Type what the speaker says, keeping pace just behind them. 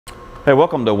Hey,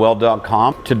 welcome to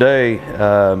Weld.com. Today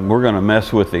we're going to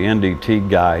mess with the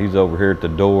NDT guy. He's over here at the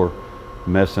door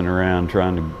messing around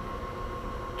trying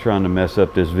to mess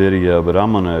up this video, but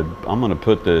I'm gonna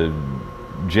put the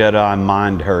Jedi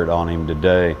mind hurt on him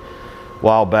today. A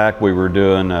while back we were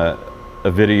doing a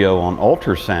video on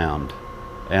ultrasound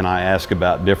and I asked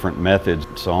about different methods,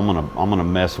 so I'm gonna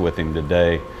mess with him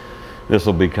today. This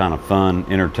will be kind of fun,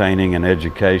 entertaining, and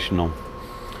educational.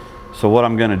 So what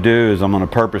I'm going to do is I'm going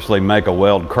to purposely make a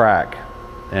weld crack,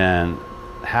 and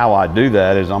how I do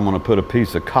that is I'm going to put a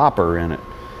piece of copper in it.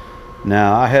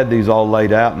 Now I had these all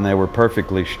laid out and they were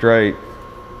perfectly straight,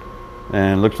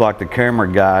 and it looks like the camera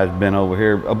guy has been over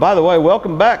here. Oh, by the way,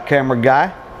 welcome back, camera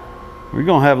guy. We're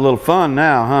going to have a little fun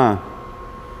now, huh?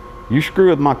 You screw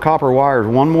with my copper wires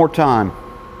one more time,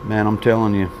 man, I'm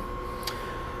telling you.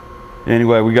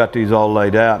 Anyway, we got these all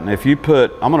laid out, and if you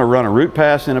put, I'm going to run a root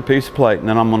pass in a piece of plate, and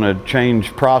then I'm going to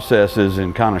change processes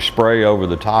and kind of spray over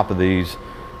the top of these,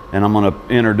 and I'm going to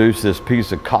introduce this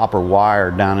piece of copper wire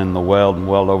down in the weld and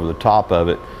weld over the top of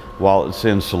it while it's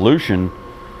in solution.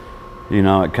 You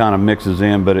know, it kind of mixes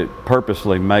in, but it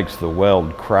purposely makes the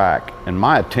weld crack. And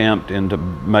my attempt into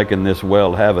making this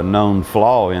weld have a known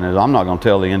flaw in it, I'm not going to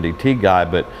tell the NDT guy,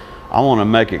 but I want to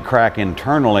make it crack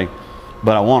internally,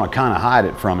 but I want to kind of hide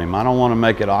it from him. I don't want to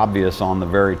make it obvious on the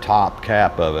very top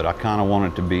cap of it. I kind of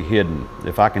want it to be hidden.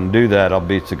 If I can do that, I'll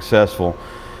be successful.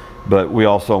 But we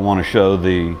also want to show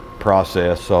the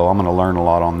process, so I'm going to learn a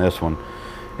lot on this one.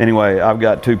 Anyway, I've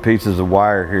got two pieces of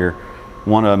wire here.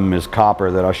 One of them is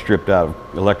copper that I stripped out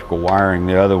of electrical wiring.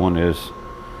 The other one is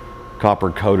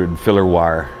copper coated filler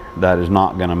wire that is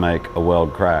not going to make a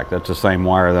weld crack. That's the same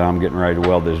wire that I'm getting ready to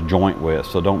weld this joint with,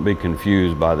 so don't be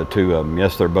confused by the two of them.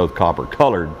 Yes, they're both copper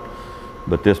colored,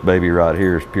 but this baby right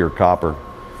here is pure copper.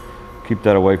 Keep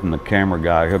that away from the camera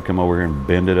guy. He'll come over here and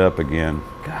bend it up again.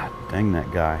 God dang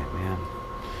that guy, man.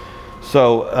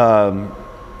 So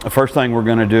the first thing we're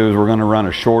going to do is we're going to run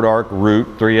a short arc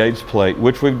root 3/8 plate,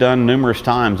 which we've done numerous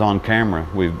times on camera.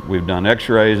 We've done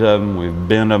x-rays of them, we've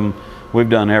bent them, we've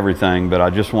done everything, but I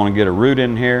just want to get a root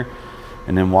in here,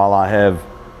 and then while I have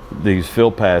these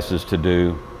fill passes to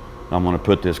do, I'm going to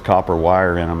put this copper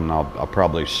wire in them, and I'll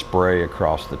probably spray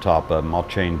across the top of them. I'll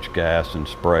change gas and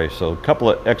spray. So a couple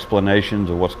of explanations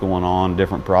of what's going on,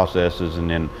 different processes, and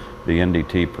then the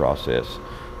NDT process.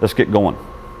 Let's get going.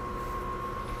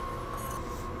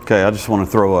 Okay, I just want to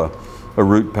throw a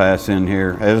root pass in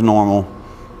here as normal.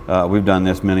 We've done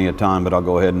this many a time, but I'll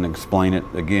go ahead and explain it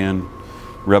again.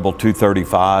 Rebel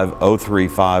 235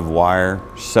 035 wire,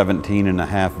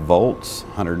 17.5 volts,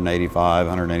 185,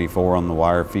 184 on the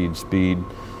wire feed speed,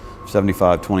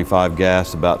 75-25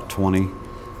 gas, about 20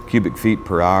 cubic feet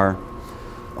per hour.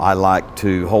 I like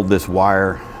to hold this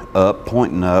wire up,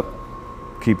 pointing up,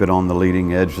 keep it on the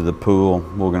leading edge of the pool.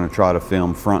 We're going to try to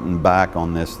film front and back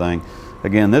on this thing.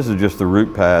 Again, this is just the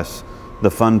root pass.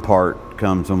 The fun part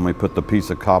comes when we put the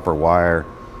piece of copper wire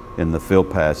in the fill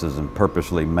passes and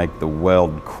purposely make the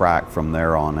weld crack from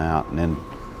there on out, and then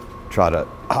try to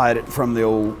hide it from the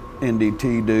old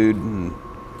NDT dude and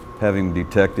have him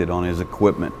detected on his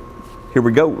equipment. Here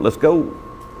we go, let's go.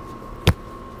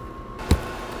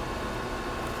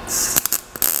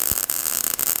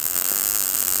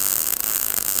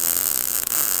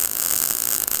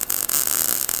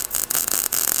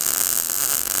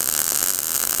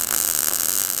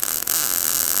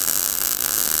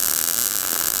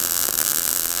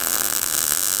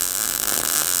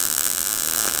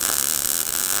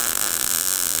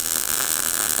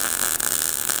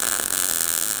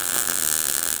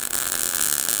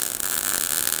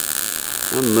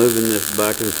 I'm moving this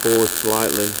back and forth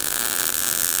slightly,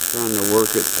 trying to work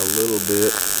it a little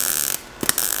bit.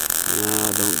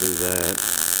 No, don't do that.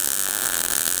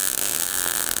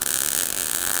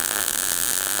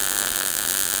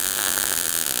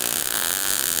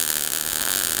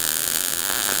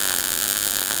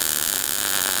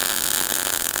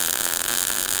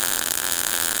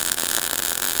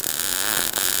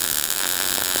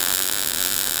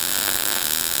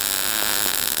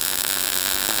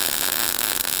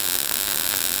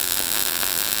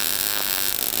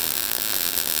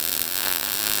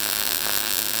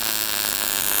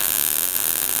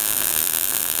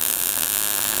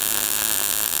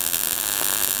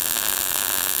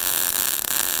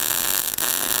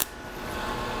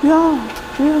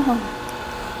 Yeah.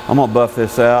 I'm gonna buff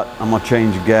this out. I'm gonna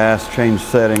change gas, change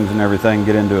settings and everything,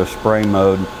 get into a spray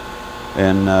mode,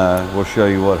 and we'll show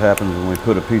you what happens when we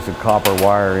put a piece of copper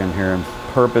wire in here and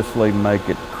purposely make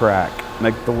it crack,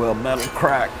 make the weld metal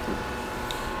crack.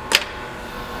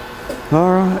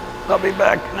 All right, I'll be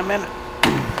back in a minute.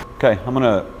 Okay,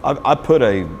 I put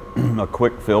a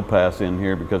quick fill pass in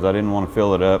here because I didn't want to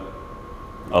fill it up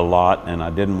a lot, and I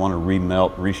didn't want to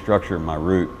restructure my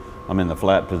root. I'm in the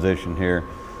flat position here,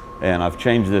 and I've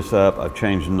changed this up. I've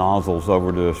changed nozzles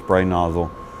over to a spray nozzle,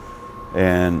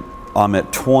 and I'm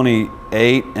at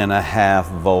 28.5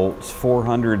 volts,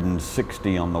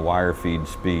 460 on the wire feed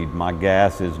speed. My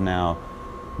gas is now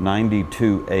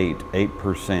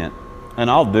 8%. And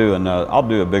I'll do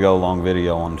a big old long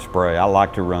video on spray. I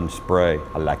like to run spray.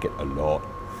 I like it a lot.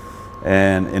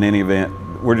 And in any event,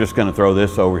 we're just going to throw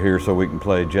this over here so we can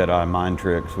play Jedi mind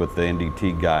tricks with the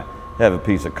NDT guy. I have a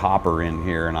piece of copper in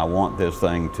here, and I want this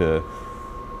thing to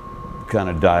kind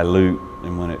of dilute,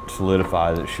 and when it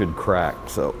solidifies, it should crack.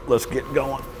 So let's get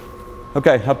going.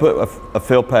 Okay, I put a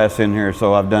fill pass in here,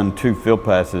 so I've done 2 fill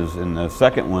passes. And the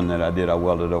second one that I did, I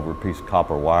welded over a piece of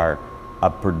copper wire. I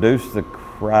produced the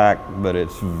crack, but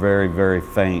it's very, very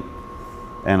faint,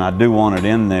 and I do want it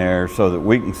in there so that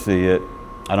we can see it.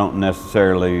 I don't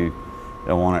necessarily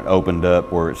want it opened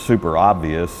up where it's super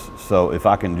obvious, so if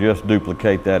I can just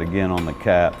duplicate that again on the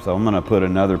cap. So I'm going to put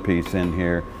another piece in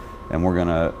here, and we're going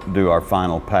to do our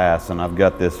final pass. And I've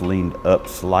got this leaned up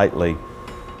slightly,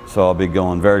 so I'll be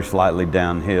going very slightly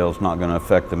downhill. It's not going to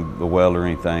affect the weld or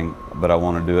anything, but I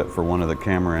want to do it for one of the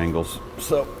camera angles.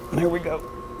 So here we go.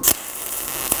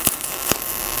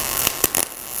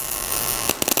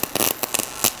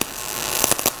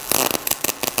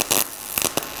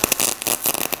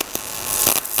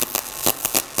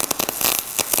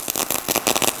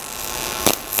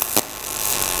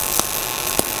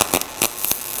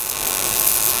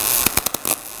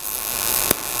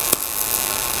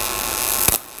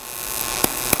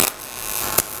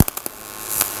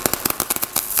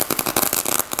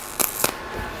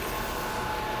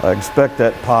 I expect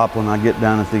that pop when I get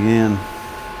down at the end.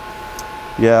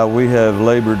 Yeah, we have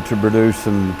labored to produce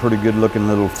some pretty good looking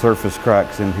little surface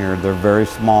cracks in here. They're very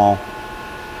small,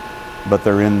 but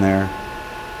they're in there.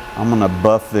 I'm gonna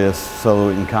buff this so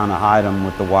we can kind of hide them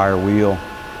with the wire wheel.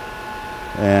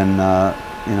 And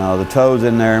you know, the toe's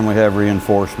in there, and we have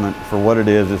reinforcement. For what it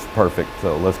is, it's perfect.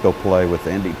 So let's go play with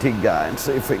the NDT guy and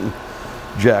see if we can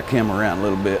jack him around a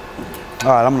little bit.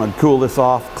 All right, I'm gonna cool this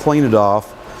off, clean it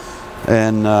off,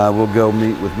 and we'll go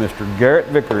meet with Mr. Garrett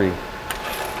Vickery.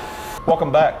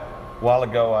 Welcome back. A while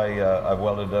ago, I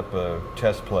welded up a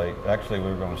test plate. Actually,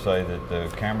 we were going to say that the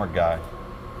camera guy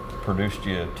produced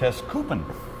you a test coupon.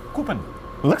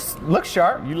 Looks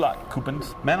sharp. You like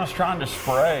coupons? Man, I was trying to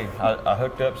spray. I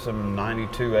hooked up some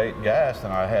 92.8 gas,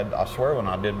 and I swear when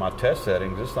I did my test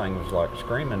settings, this thing was like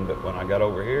screaming, but when I got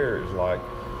over here, it was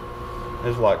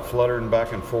like fluttering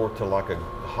back and forth to like a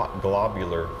hot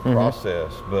globular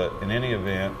process. But in any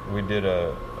event, we did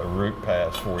a root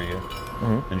pass for you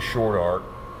in short arc.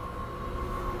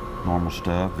 Normal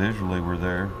stuff. Visually, we're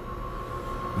there.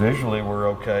 Visually, we're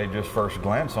okay. Just first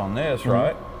glance on this,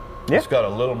 right? Yeah. It's got a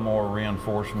little more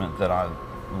reinforcement that I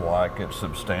like. It's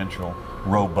substantial,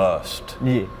 robust.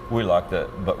 Yeah. We like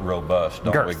that, but robust,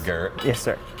 don't we, Garrett? Yes,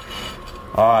 sir.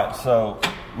 All right, so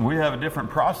we have a different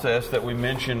process that we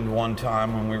mentioned one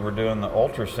time when we were doing the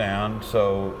ultrasound.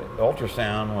 So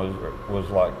ultrasound was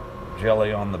like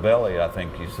jelly on the belly, I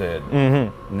think you said.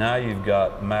 Now you've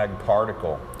got Mag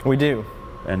Particle. We do.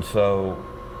 And so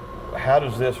how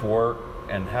does this work,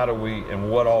 and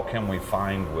what all can we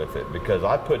find with it? Because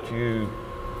I put you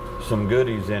some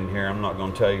goodies in here. I'm not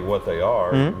going to tell you what they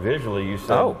are. Visually you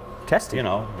said, testing. You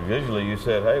know, visually you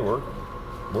said, hey, we're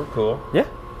cool. Yeah.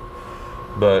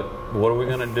 But what are we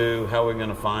going to do? How are we going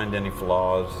to find any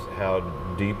flaws? How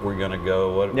deep we're going to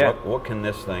go? What can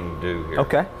this thing do here?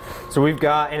 Okay. So we've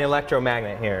got an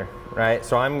electromagnet here, right?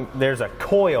 So there's a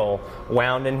coil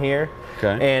wound in here.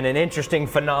 Okay. And an interesting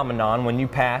phenomenon, when you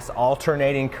pass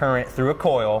alternating current through a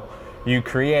coil, you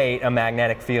create a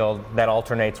magnetic field that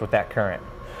alternates with that current.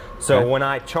 So when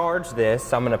I charge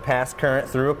this, I'm going to pass current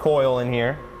through a coil in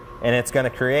here, and it's going to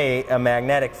create a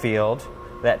magnetic field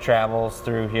that travels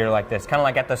through here like this. Kind of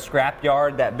like at the scrap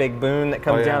yard, that big boom that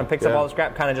comes down and picks up all the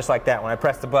scrap, kind of just like that. When I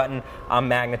press the button, I'm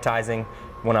magnetizing.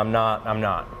 When I'm not,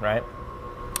 right?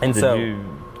 And Did you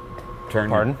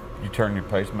turn you turn your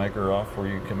pacemaker off before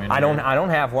you come in? I don't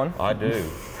have one. I do.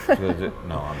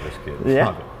 No, I'm just kidding.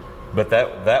 Yeah. But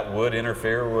that would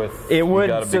interfere with. It would.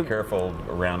 You got to be careful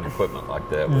around equipment like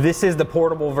that. This is the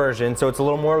portable version, so it's a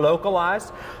little more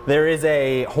localized. There is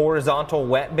a horizontal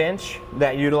wet bench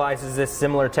that utilizes this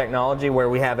similar technology, where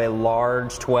we have a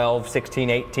large 12, 16,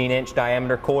 18-inch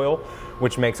diameter coil,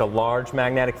 which makes a large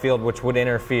magnetic field, which would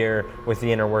interfere with the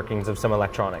inner workings of some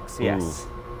electronics. Yes.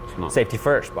 Safety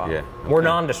first, Bob. Yeah. Okay. We're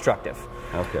non-destructive.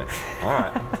 Okay. All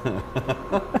right.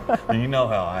 You know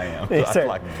how I am. Yes, I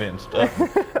like bend stuff.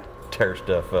 tear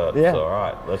stuff up. Yeah. So all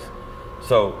right,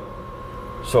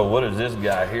 so what is this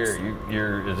guy here?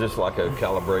 Is this like a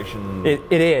calibration?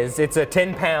 It is. It's a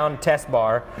 10-pound test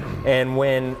bar, and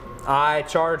when I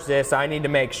charge this, I need to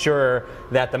make sure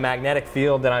that the magnetic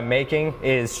field that I'm making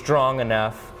is strong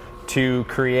enough to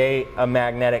create a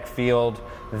magnetic field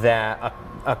that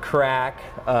a crack,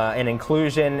 an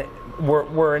inclusion.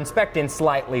 We're inspecting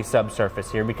slightly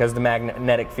subsurface here because the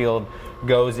magnetic field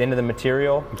goes into the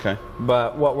material. Okay.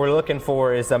 But what we're looking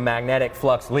for is a magnetic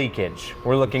flux leakage.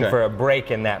 We're looking for a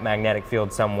break in that magnetic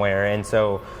field somewhere, and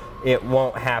so it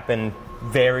won't happen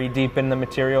very deep in the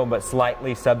material, but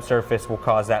slightly subsurface will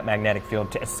cause that magnetic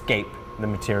field to escape the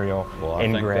material well, I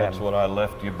and think grab. that's what I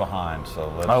left you behind.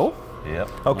 So let's. Oh. Yep.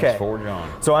 Okay. Let's forge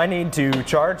on. So I need to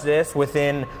charge this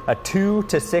within a 2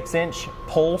 to 6 inch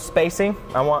pole spacing.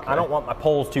 I don't want my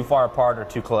poles too far apart or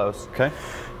too close. Okay.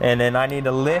 And then I need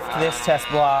to lift this test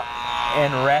block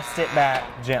and rest it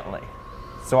back gently.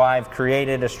 So I've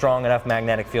created a strong enough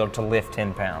magnetic field to lift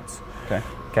 10 pounds. Okay.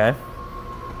 Okay.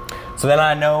 So then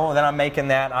I know that I'm making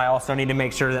that. I also need to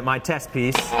make sure that my test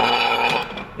piece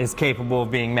is capable of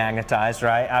being magnetized,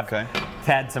 right? I've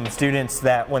had some students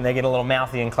that when they get a little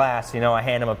mouthy in class, you know, I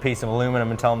hand them a piece of aluminum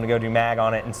and tell them to go do mag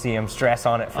on it and see them stress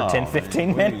on it for 10,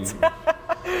 15 minutes.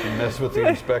 You mess with the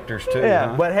inspectors too. Yeah,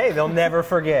 huh? but hey, they'll never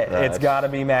forget. It's got to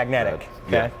be magnetic.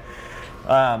 Okay.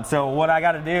 So what I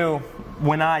got to do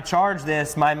when I charge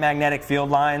this, my magnetic field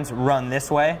lines run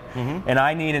this way, and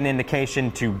I need an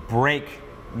indication to break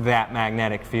that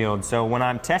magnetic field. So when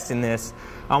I'm testing this,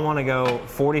 I want to go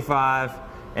 45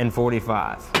 and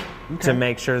 45 to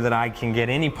make sure that I can get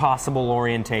any possible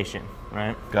orientation,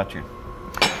 right? Got you.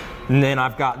 And then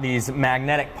I've got these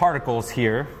magnetic particles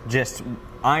here, just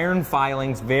iron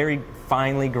filings, very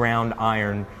finely ground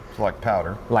iron. It's like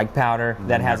powder. Like powder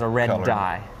that has a red colored.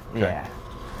 dye. Okay. Yeah.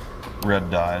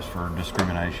 Red dyes for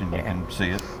discrimination. You can see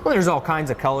it. Well, there's all kinds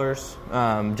of colors,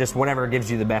 just whatever gives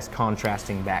you the best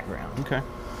contrasting background. Okay.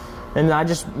 And I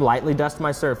just lightly dust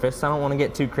my surface. I don't want to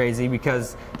get too crazy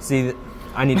because, see,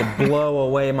 I need to blow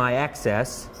away my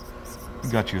excess. You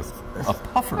got you a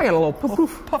puffer. I got a little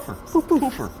poof, puffer.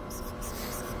 poofer.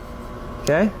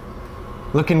 Okay.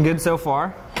 Looking good so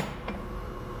far.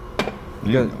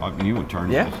 You would turn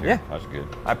this here. Yeah. That's good.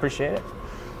 I appreciate it.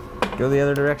 Go the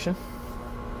other direction.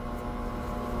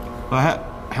 Well,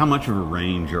 how much of a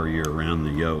range are you around the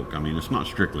yoke? I mean, it's not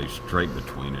strictly straight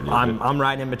between it, is it? I'm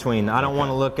right in between. I don't want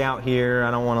to look out here.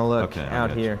 I don't want to look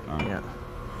out here. Right. Yeah.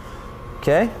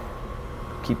 Okay.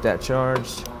 Keep that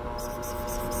charged.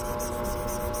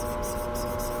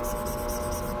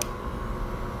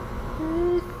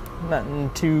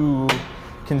 Nothing too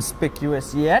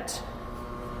conspicuous yet.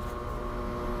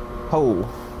 Oh.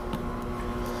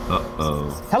 Uh-oh.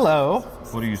 Hello.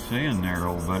 What are you seeing there,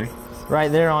 old buddy?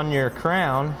 Right there on your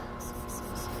crown,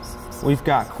 we've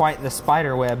got quite the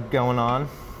spider web going on.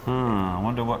 I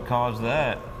wonder what caused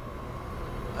that.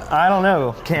 I don't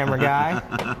know, camera guy.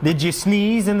 Did you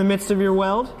sneeze in the midst of your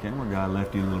weld? Camera guy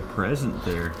left you a little present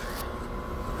there.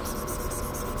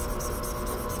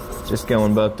 Just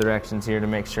going both directions here to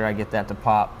make sure I get that to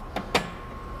pop.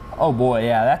 Oh boy,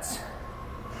 yeah, it's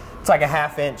like a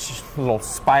 1/2 inch little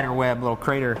spider web, little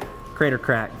crater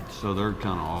crack. So they're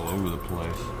kind of all over the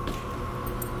place.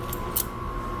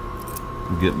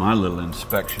 Get my little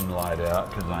inspection light out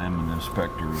because I am an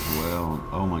inspector as well.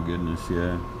 Oh my goodness,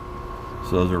 yeah.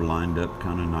 So those are lined up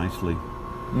kind of nicely.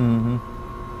 Mm-hmm.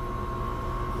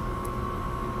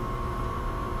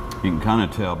 You can kind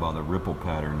of tell by the ripple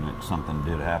pattern that something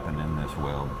did happen in this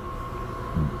weld.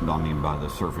 I mean, by the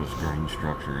surface grain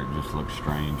structure, it just looks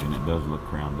strange, and it does look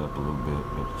crowned up a little bit,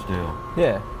 but still.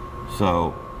 Yeah.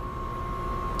 So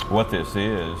what this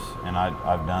is, and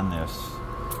I've done this,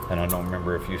 and I don't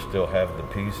remember if you still have the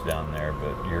piece down there,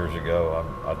 but years ago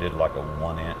I did like a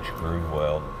 1-inch groove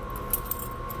weld,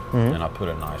 and I put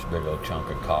a nice big old chunk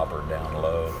of copper down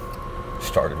low,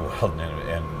 started welding it,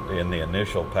 and in the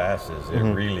initial passes it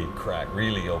really cracked,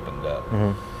 really opened up,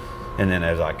 and then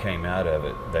as I came out of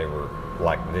it, they were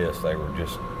like this. They were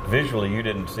just visually, you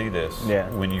didn't see this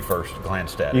when you first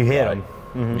glanced at it. You hit right?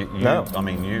 them. No, I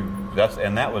mean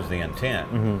that was the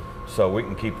intent. So we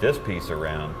can keep this piece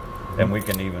around, and we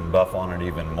can even buff on it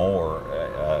even more.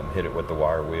 Hit it with the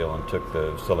wire wheel and took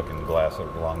the silicon glass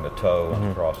along the toe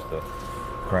and across the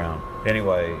crown.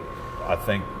 Anyway, I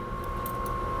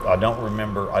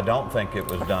don't think it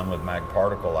was done with Mag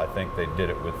Particle. I think they did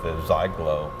it with the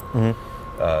Zyglow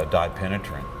dye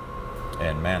penetrant,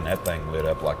 and man, that thing lit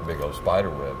up like a big old spider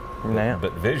web.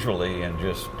 But visually and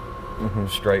just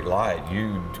straight light,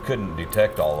 you couldn't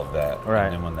detect all of that. Right.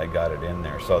 And then when they got it in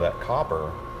there, so that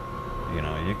copper you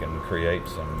know, you can create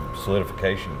some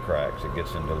solidification cracks. It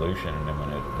gets in dilution, and then when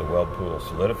the weld pool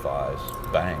solidifies,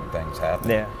 bang, things happen.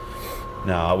 Yeah.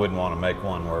 Now, I wouldn't want to make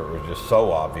one where it was just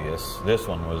so obvious. This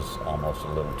one was almost a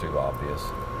little too obvious.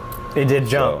 It did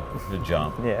jump. So, it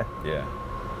jumped. Yeah. Yeah.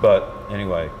 But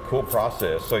anyway, cool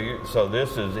process. So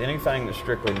this is anything that's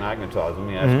strictly magnetized. Let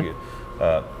me ask you,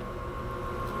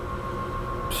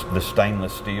 the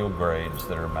stainless steel grades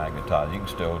that are magnetized, you can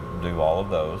still do all of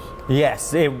those?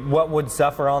 Yes. What would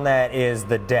suffer on that is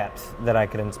the depth that I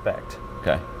could inspect.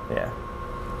 Okay. Yeah.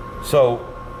 So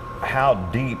how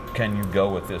deep can you go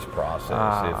with this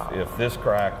process? If this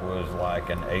crack was like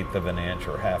 1/8 of an inch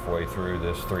or halfway through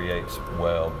this 3/8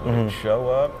 weld, would it show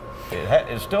up?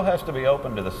 It still has to be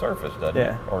open to the surface, doesn't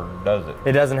it? Or does it?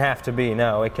 It doesn't have to be,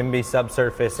 no. It can be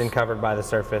subsurface and covered by the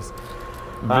surface.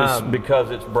 Because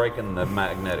it's breaking the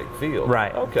magnetic field.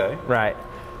 Right. Okay. Right.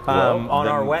 Well, on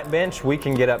our wet bench, we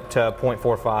can get up to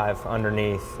 0.45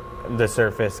 underneath the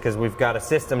surface because we've got a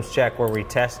systems check where we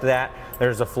test that.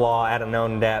 There's a flaw at a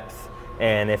known depth,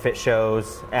 and if it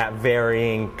shows at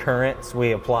varying currents,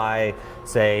 we apply,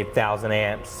 say, 1,000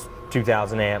 amps,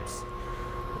 2,000 amps.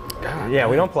 God, yeah,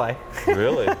 we don't play.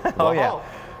 Really? Oh, yeah.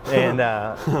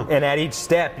 And at each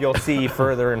step, you'll see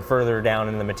further and further down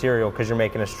in the material because you're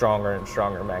making a stronger and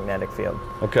stronger magnetic field.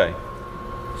 Okay.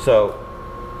 So,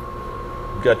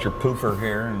 you've got your poofer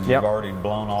here, and you've already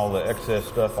blown all the excess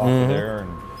stuff off of there,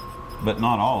 but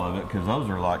not all of it, because those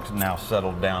are like now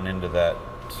settled down into that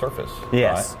surface.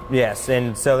 Yes, right? yes.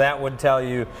 And so that would tell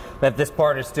you that this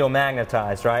part is still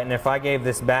magnetized, right? And if I gave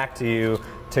this back to you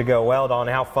to go weld on,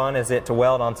 how fun is it to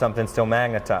weld on something still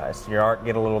magnetized? Your arc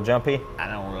get a little jumpy? I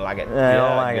don't really like it. I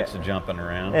don't like it gets it. to jumping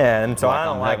around. Yeah, and so like I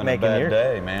don't I'm like having making a bad your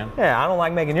day, man. Yeah, I don't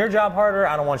like making your job harder.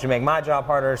 I don't want you to make my job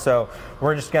harder. So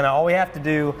we're just gonna, all we have to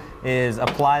do is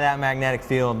apply that magnetic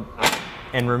field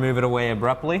and remove it away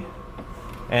abruptly.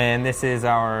 And this is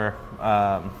our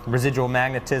residual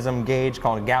magnetism gauge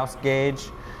called a Gauss gauge.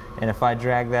 And if I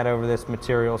drag that over this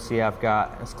material, see I've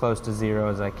got as close to 0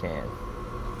 as I can.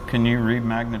 Can you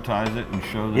remagnetize it and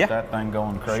show that that thing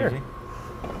going crazy? Sure.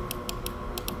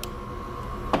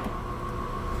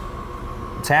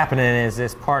 What's happening is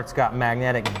this part's got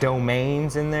magnetic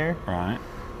domains in there. Right.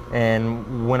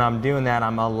 And when I'm doing that,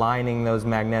 I'm aligning those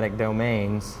magnetic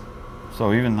domains.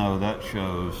 So even though that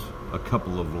shows a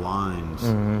couple of lines,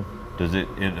 does it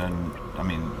I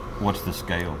mean, what's the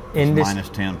scale? It's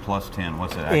 -10, +10.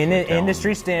 What's it actually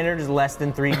industry standard is less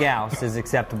than 3 Gauss is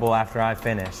acceptable after I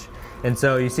finish. And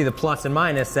so you see the plus and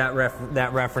minus, that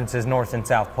references north and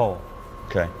south pole.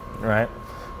 Okay. Right?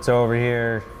 So over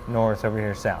here, north, over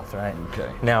here, south, right?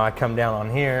 Okay. Now I come down on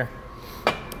here,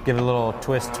 give it a little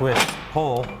twist,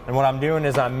 pull, and what I'm doing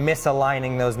is I'm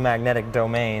misaligning those magnetic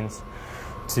domains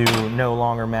to no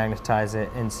longer magnetize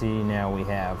it, and see now we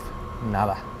have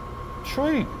nada.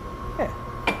 Sweet. Yeah.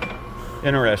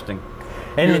 Interesting.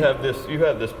 And you have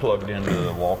this plugged into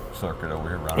the wall circuit over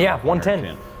here running. Yeah,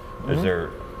 110. Is there?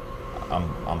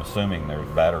 I'm assuming there's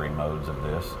battery modes of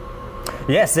this.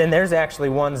 Yes, and there's actually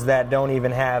ones that don't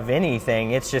even have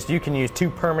anything. It's just you can use 2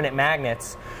 permanent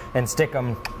magnets and stick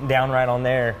them down right on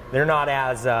there. They're not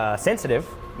as sensitive,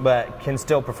 but can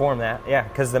still perform that. Yeah,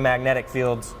 because the magnetic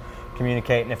fields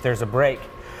communicate, and if there's a break.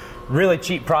 Really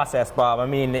cheap process, Bob. I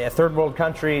mean, third world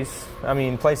countries, I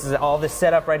mean, places, all this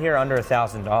setup right here under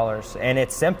 $1,000, and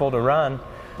it's simple to run.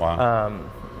 Wow.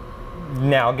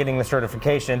 Now, getting the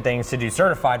certification things to do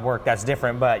certified work, that's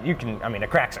different, but you can, I mean, a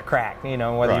crack's a crack, you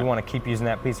know, whether you want to keep using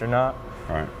that piece or not.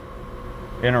 Right.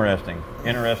 Interesting.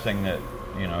 Interesting that,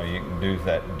 you know, you can do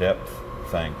that depth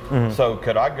thing. So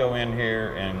could I go in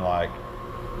here and like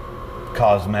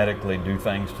cosmetically do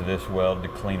things to this weld to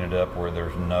clean it up where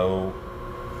there's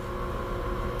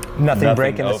nothing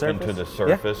breaking the open surface? to the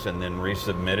surface, and then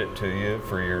resubmit it to you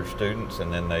for your students,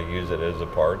 and then they use it as a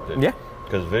part that,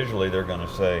 because visually they're going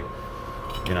to say,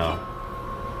 you know,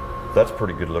 that's a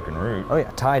pretty good looking root. Oh yeah,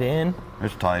 tied in.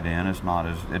 It's tied in. It's not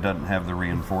as, it doesn't have the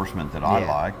reinforcement that I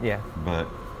like. Yeah. But,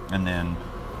 and then,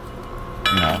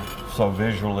 you know, so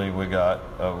visually we got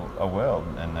a weld,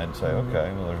 and they'd say,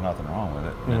 okay, well there's nothing wrong with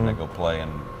it. And then they go play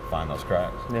and find those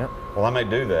cracks. Yeah. Well, I may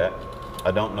do that.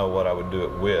 I don't know what I would do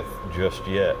it with just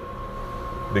yet,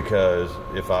 because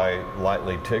if I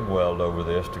lightly TIG weld over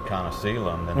this to kind of seal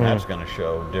them, then that's going to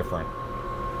show different.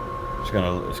 It's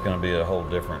going to be a whole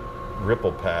different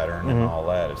ripple pattern and all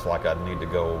that. It's like I'd need to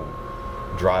go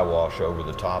dry wash over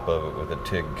the top of it with a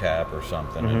TIG cap or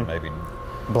something, and maybe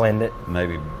blend it.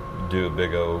 Maybe do a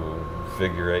big old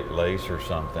figure-8 lace or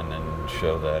something and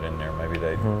show that in there. Maybe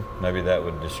maybe that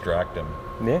would distract them.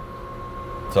 Yeah.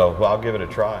 So well, I'll give it a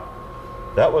try.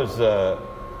 That was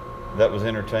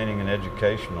entertaining and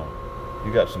educational.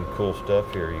 You got some cool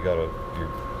stuff here. You got your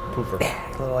poofer.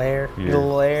 Little air.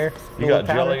 Little air. You got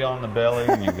jelly on the belly.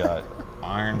 And you got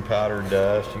iron powder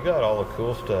dust. You got all the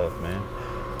cool stuff, man.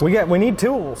 We need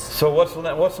tools. So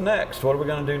what's next? What are we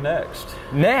going to do next?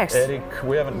 Next,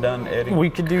 we haven't done eddy. We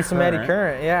could do some eddy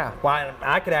current. Yeah. Well,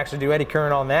 I could actually do eddy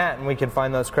current on that, and we could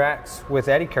find those cracks with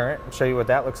eddy current and show you what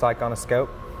that looks like on a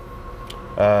scope.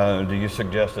 Do you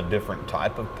suggest a different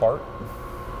type of part?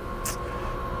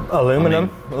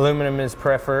 Aluminum. Aluminum is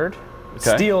preferred.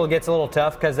 Okay. Steel gets a little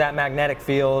tough because that magnetic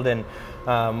field, and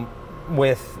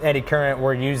with eddy current,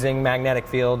 we're using magnetic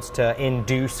fields to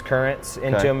induce currents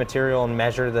into a material and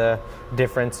measure the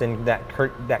difference in that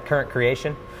current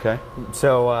creation. Okay.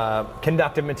 So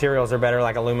conductive materials are better,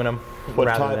 like aluminum,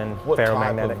 rather than ferromagnetic. What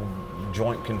type of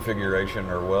joint configuration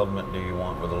or weldment do you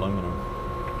want with aluminum?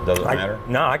 Does it matter?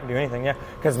 No, I can do anything. Yeah,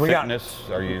 because we thickness.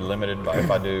 Are you limited by if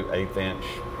I do 1/8 inch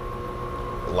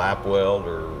lap weld,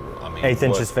 or 1/8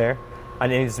 inch is fair. It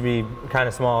needs to be kind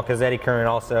of small because eddy current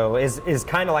also is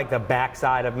kind of like the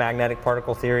backside of magnetic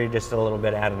particle theory, just a little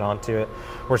bit added onto it.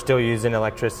 We're still using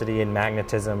electricity and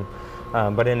magnetism,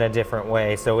 but in a different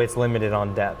way. So it's limited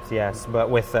on depth, yes. But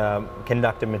with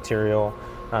conductive material,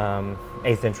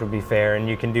 1/8 inch would be fair, and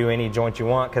you can do any joint you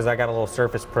want because I got a little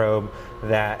surface probe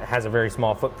that has a very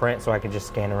small footprint, so I can just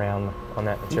scan around on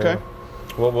that material. Okay.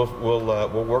 Well,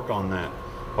 we'll work on that.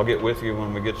 I'll get with you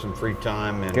when we get some free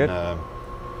time, and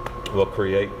we'll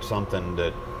create something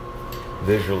that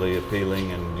visually appealing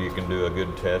and you can do a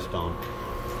good test on.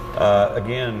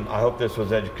 Again, I hope this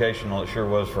was educational. It sure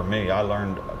was for me. I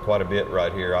learned quite a bit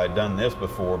right here. I'd done this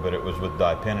before, but it was with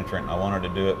dye penetrant. I wanted to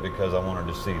do it because I wanted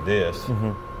to see this.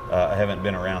 I haven't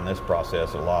been around this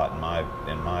process a lot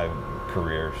in my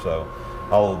career, so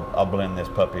I'll blend this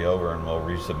puppy over and we'll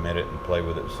resubmit it and play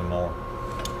with it some more.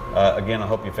 Again, I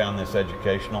hope you found this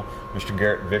educational. Mr.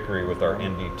 Garrett Vickery with our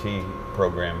NDT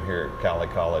program here at Cali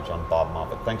College. I'm Bob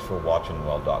Moffitt. Thanks for watching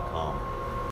Weld.com.